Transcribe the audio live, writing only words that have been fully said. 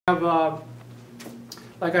have,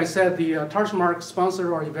 like I said, the Torchmark sponsored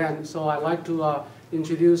our event, so I'd like to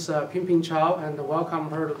introduce Ping Chow and welcome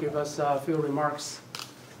her to give us a few remarks.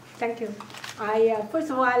 Thank you. First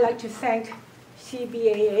of all, I'd like to thank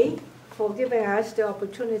CBAA for giving us the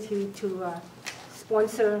opportunity to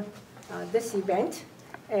sponsor this event.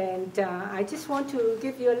 And I just want to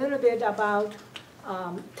give you a little bit about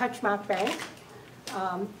Torchmark Bank.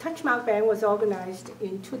 Torchmark Bank was organized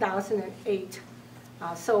in 2008.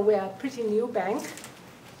 So we are a pretty new bank.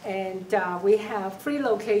 And we have 3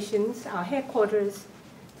 locations. Our headquarters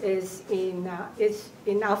is in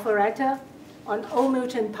Alpharetta on Old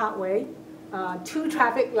Milton Parkway, 2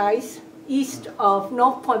 traffic lights east of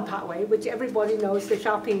North Point Parkway, which everybody knows the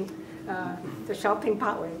shopping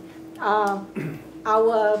parkway.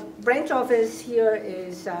 Our branch office here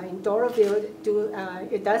is in Doraville.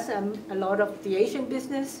 It does a lot of the Asian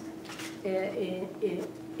business in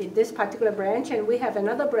this particular branch, and we have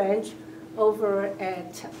another branch over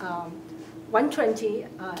at 120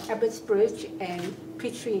 Abbott's Bridge and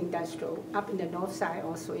Peachtree Industrial up in the north side,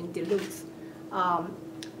 also in Duluth.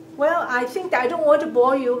 Well, I think that I don't want to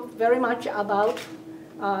bore you very much about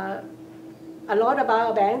a lot about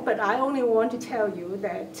our bank, but I only want to tell you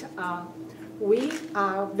that we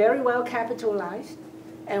are very well capitalized,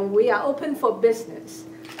 and we are open for business.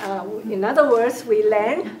 In other words, we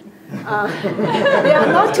lend. There are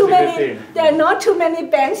not too many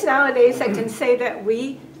banks nowadays that can say that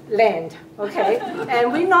we lend. Okay,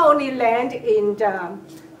 and we not only lend in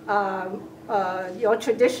your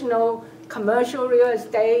traditional commercial real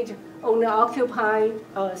estate, owner-occupied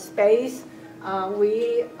space.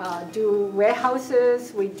 We do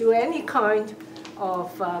warehouses. We do any kind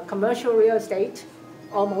of commercial real estate,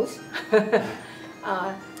 almost,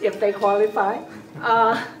 if they qualify.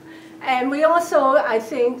 And we also, I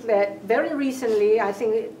think that very recently, I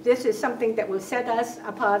think this is something that will set us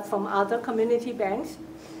apart from other community banks,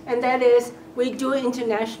 and that is we do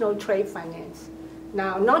international trade finance.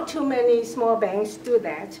 Now, not too many small banks do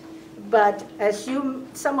that, but as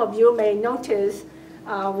some of you may notice,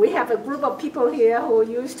 we have a group of people here who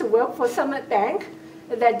used to work for Summit Bank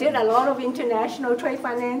that did a lot of international trade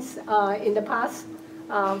finance in the past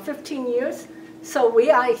 15 years. So we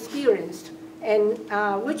are experienced, and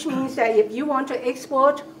which means that if you want to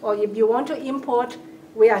export or if you want to import,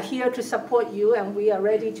 we are here to support you, and we are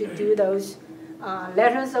ready to do those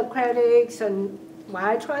letters of credits and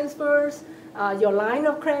wire transfers, your line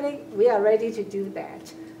of credit. We are ready to do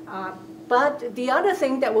that. But the other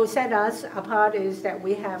thing that will set us apart is that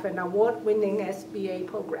we have an award-winning SBA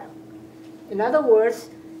program. In other words,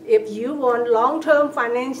 if you want long-term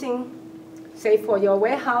financing, say for your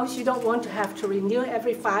warehouse, you don't want to have to renew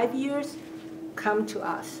every 5 years, come to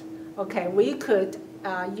us. Okay, we could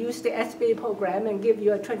use the SBA program and give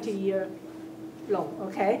you a 20-year loan,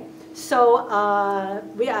 okay? So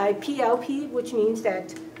we are a PLP, which means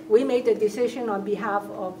that we made the decision on behalf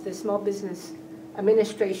of the Small Business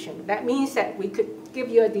Administration. That means that we could give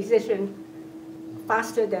you a decision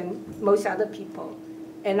faster than most other people.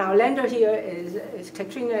 And our lender here is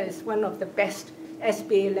Katrina is one of the best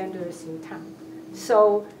SBA lenders in town.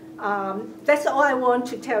 So that's all I want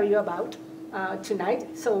to tell you about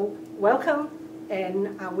tonight. So welcome,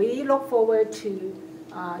 and we look forward to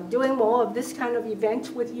doing more of this kind of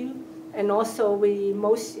event with you. And also,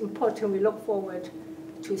 most importantly, we look forward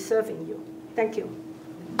to serving you. Thank you.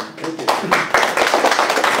 Thank you.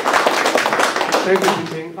 Thank you,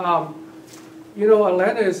 Ping. You know,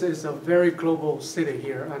 Atlanta is a very global city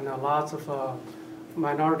here, and lots of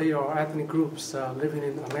minority or ethnic groups living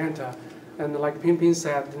in Atlanta. And like Ping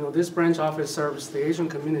said, you know, this branch office serves the Asian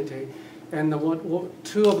community, and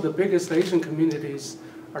two of the biggest Asian communities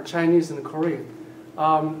are Chinese and Korean.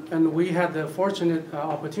 And we had the fortunate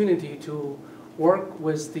opportunity to work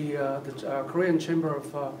with the Korean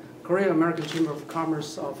American Chamber of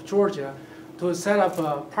Commerce of Georgia to set up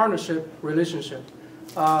a partnership relationship.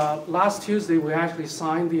 Last Tuesday, we actually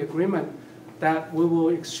signed the agreement that we will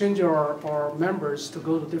exchange our members to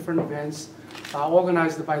go to different events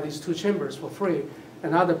organized by these 2 chambers for free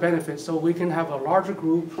and other benefits, so we can have a larger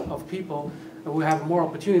group of people and we have more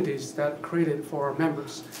opportunities that created for our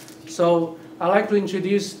members. So I'd like to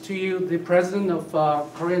introduce to you the president of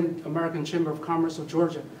Korean American Chamber of Commerce of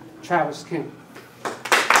Georgia, Travis Kim.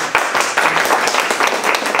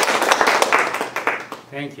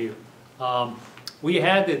 Thank you. We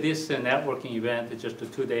had this networking event just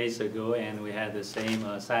 2 days ago, and we had the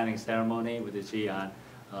same signing ceremony with the Jian.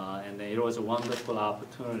 And it was a wonderful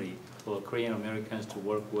opportunity for Korean Americans to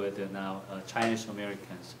work with now Chinese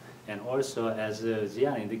Americans. And also, as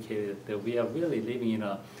Jian indicated, that we are really living in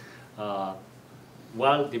a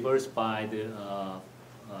well-diversified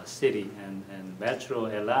city, and Metro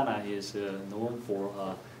Atlanta is known for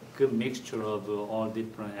a good mixture of all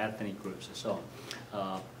different ethnic groups. So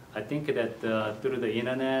I think that through the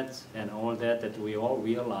internet and all that we all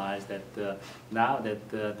realize that now that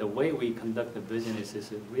the way we conduct the business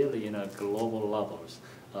is really in a global levels.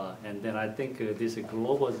 And then I think this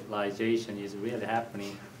globalization is really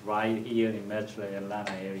happening right here in Metro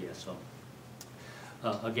Atlanta area. So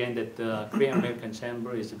again, that the Korean American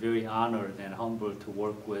Chamber is very honored and humbled to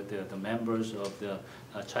work with the members of the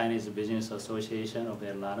Chinese Business Association of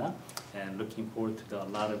Atlanta, and looking forward to a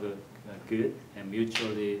lot of good and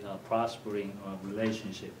mutually prospering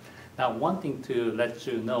relationship. Now, one thing to let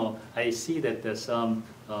you know, I see that there's some,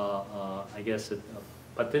 I guess,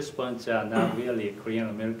 participants are not really Korean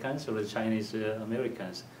Americans or Chinese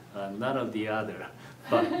Americans, none of the other.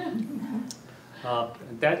 But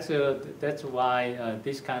that's why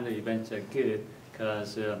this kind of events are good,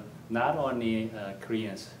 because not only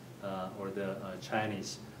Koreans or the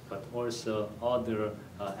Chinese, but also other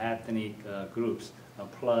ethnic groups,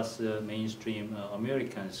 plus mainstream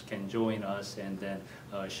Americans can join us and then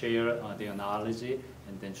share their knowledge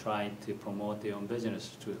and then try to promote their own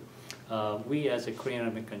business too. We as a Korean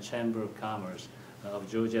American Chamber of Commerce of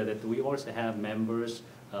Georgia, that we also have members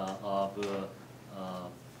of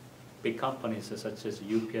big companies such as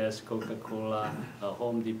UPS, Coca-Cola,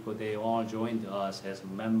 Home Depot. They all joined us as a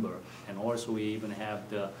member, and also we even have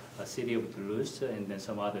the city of Duluth and then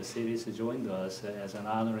some other cities joined us as an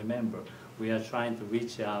honorary member. We are trying to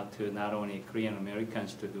reach out to not only Korean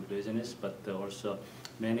Americans to do business, but also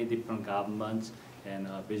many different governments and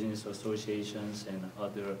business associations and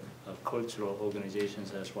other cultural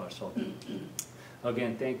organizations as well. So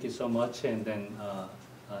again, thank you so much, and then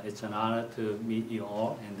it's an honor to meet you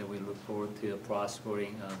all, and we look forward to a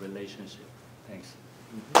prospering relationship. Thanks.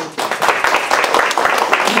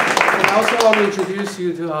 I also want to introduce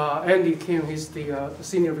you to Andy Kim. He's the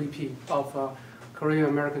Senior VP of Korean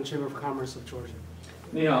American Chamber of Commerce of Georgia.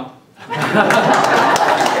 Yeah.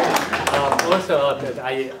 Also,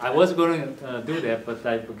 I was going to do that, but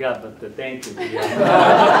I forgot, but thank you.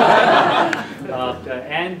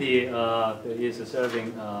 Andy is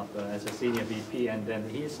serving as a senior VP, and then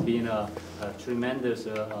he's been a tremendous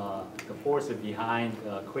force behind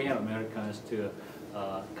Korean Americans to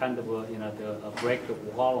kind of break the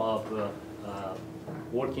wall of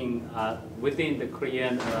working within the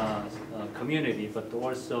Korean community, but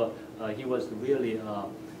also he was really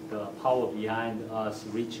the power behind us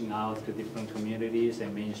reaching out to different communities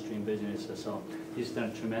and mainstream businesses. So he's done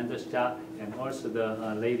a tremendous job. And also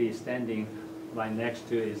the lady standing right next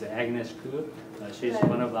to is Agnes Koo. She's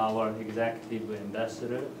one of our executive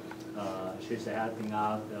ambassadors. She's helping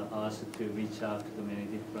out us to reach out to many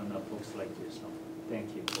different folks like you. So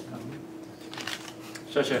thank you for coming.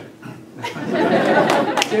 Sure.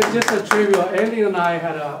 Just a trivia, Andy and I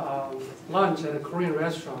had a lunch at a Korean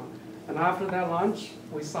restaurant. And after that lunch,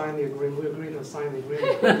 we signed the agreement. We agreed to sign the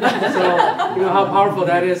agreement. So you know how powerful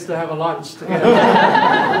that is to have a lunch together.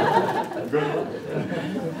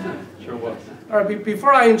 Sure was. All right.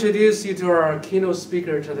 Before I introduce you to our keynote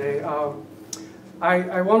speaker today,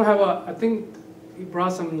 I want to have I think he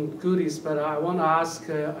brought some goodies, but I want to ask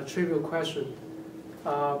a trivial question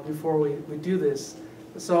before we do this.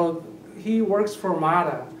 So he works for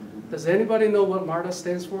MARTA. Does anybody know what MARTA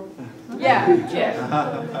stands for? Yeah.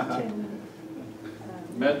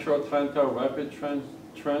 Metro Atlanta Rapid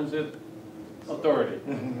Transit Authority.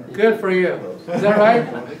 Good for you. Is that right?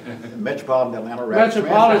 Metropolitan Atlanta Rapid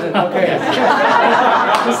Metropolitan, okay.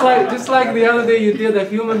 just like the other day you did the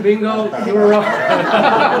human bingo, you were wrong.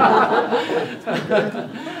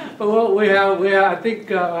 But what we have, I think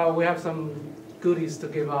we have some goodies to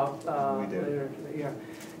give out later today.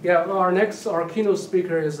 Yeah. Our keynote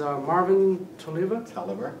speaker is Marvin Tolliver.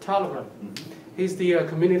 He's the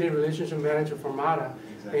community relationship manager for MARTA.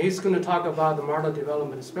 Exactly. And he's going to talk about the MARTA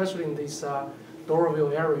development, especially in this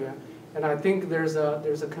Doraville area. And I think there's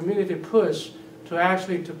a community push to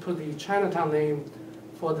actually to put the Chinatown name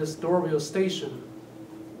for this Doraville station.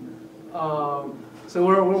 So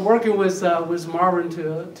we're working with Marvin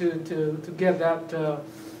to get that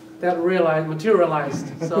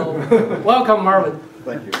materialized. So welcome, Marvin.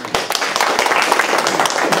 Thank you.